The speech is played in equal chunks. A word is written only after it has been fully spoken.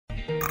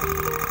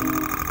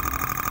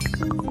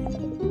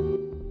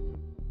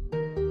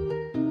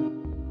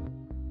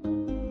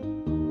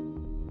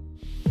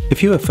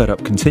If you are fed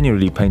up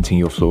continually painting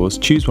your floors,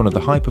 choose one of the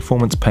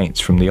high-performance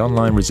paints from the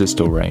online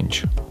Rizistal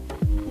range.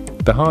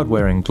 The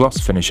hard-wearing gloss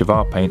finish of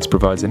our paints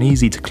provides an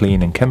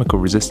easy-to-clean and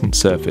chemical-resistant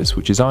surface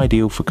which is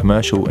ideal for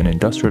commercial and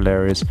industrial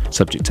areas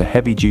subject to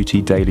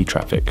heavy-duty daily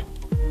traffic.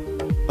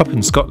 Up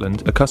in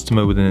Scotland, a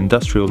customer with an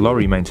industrial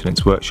lorry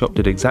maintenance workshop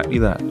did exactly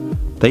that.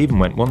 They even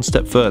went one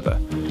step further.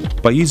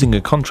 By using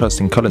a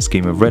contrasting colour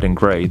scheme of red and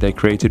grey, they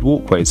created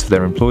walkways for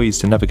their employees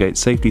to navigate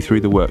safely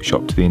through the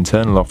workshop to the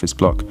internal office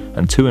block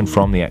and to and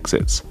from the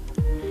exits.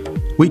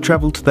 We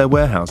travelled to their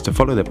warehouse to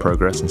follow their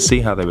progress and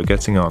see how they were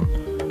getting on.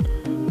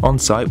 On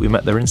site, we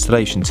met their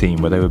installation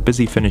team where they were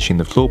busy finishing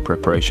the floor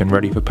preparation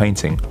ready for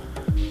painting.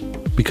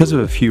 Because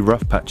of a few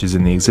rough patches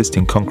in the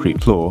existing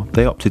concrete floor,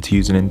 they opted to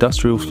use an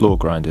industrial floor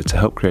grinder to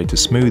help create a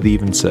smooth,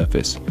 even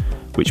surface,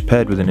 which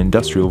paired with an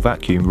industrial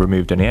vacuum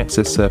removed any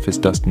excess surface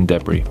dust and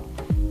debris.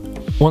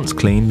 Once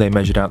clean, they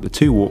measured out the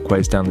 2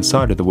 walkways down the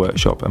side of the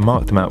workshop and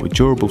marked them out with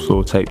durable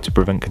floor tape to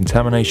prevent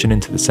contamination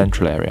into the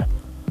central area.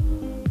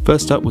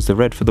 First up was the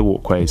red for the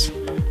walkways.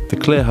 The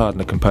clear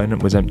hardener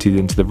component was emptied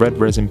into the red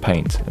resin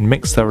paint and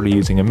mixed thoroughly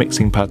using a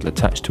mixing paddle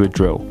attached to a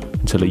drill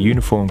until a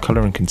uniform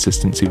colour and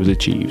consistency was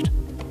achieved.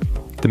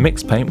 The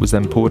mixed paint was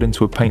then poured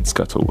into a paint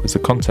scuttle as the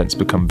contents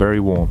become very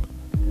warm.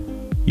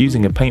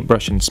 Using a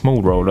paintbrush and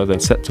small roller, they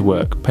set to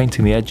work,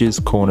 painting the edges,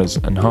 corners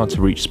and hard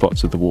to reach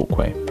spots of the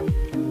walkway.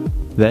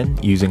 Then,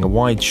 using a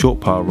wide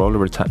short pile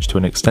roller attached to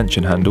an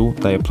extension handle,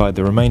 they applied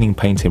the remaining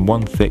paint in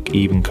one thick,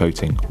 even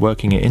coating,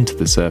 working it into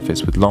the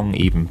surface with long,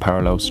 even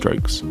parallel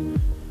strokes.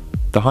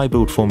 The high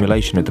build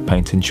formulation of the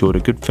paint ensured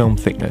a good film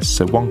thickness,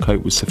 so one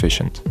coat was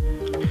sufficient.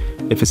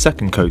 If a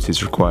second coat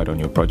is required on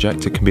your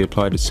project, it can be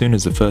applied as soon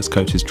as the first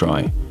coat is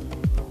dry.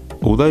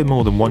 Although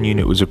more than one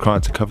unit was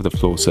required to cover the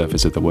floor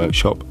surface of the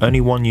workshop,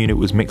 only one unit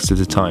was mixed at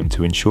a time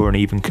to ensure an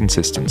even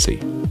consistency.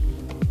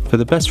 For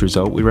the best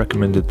result, we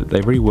recommended that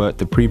they rework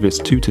the previous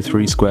 2 to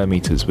 3 square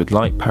meters with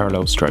light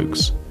parallel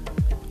strokes.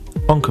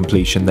 On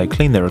completion, they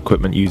cleaned their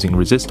equipment using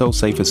Rizistal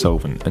safer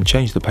solvent and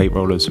changed the paint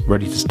rollers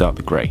ready to start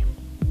the grey.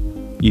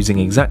 Using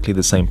exactly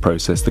the same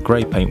process, the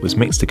grey paint was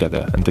mixed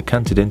together and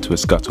decanted into a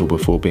scuttle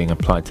before being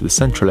applied to the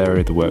central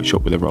area of the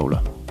workshop with a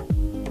roller.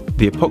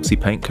 The epoxy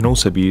paint can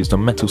also be used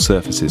on metal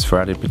surfaces for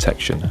added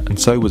protection, and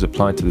so was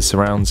applied to the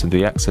surrounds and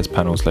the access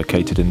panels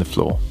located in the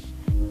floor.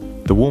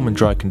 The warm and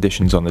dry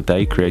conditions on the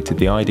day created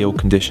the ideal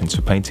conditions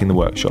for painting the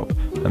workshop,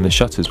 and the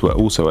shutters were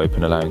also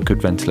open, allowing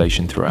good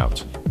ventilation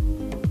throughout.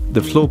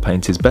 The floor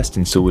paint is best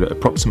installed at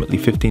approximately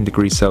 15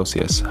 degrees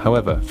Celsius,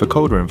 however, for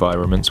colder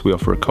environments we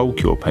offer a cold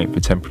cure paint for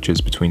temperatures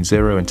between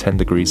 0 and 10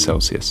 degrees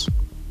Celsius.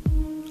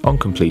 On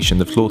completion,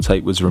 the floor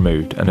tape was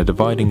removed and a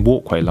dividing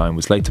walkway line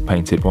was later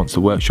painted once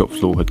the workshop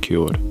floor had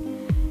cured.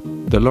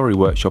 The lorry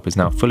workshop is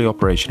now fully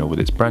operational with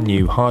its brand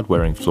new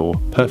hard-wearing floor,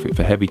 perfect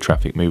for heavy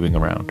traffic moving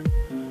around.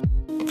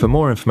 For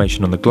more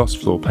information on the gloss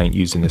floor paint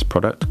used in this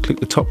product, click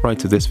the top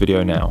right of this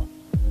video now.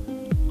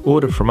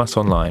 Order from us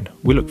online.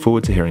 We look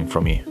forward to hearing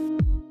from you.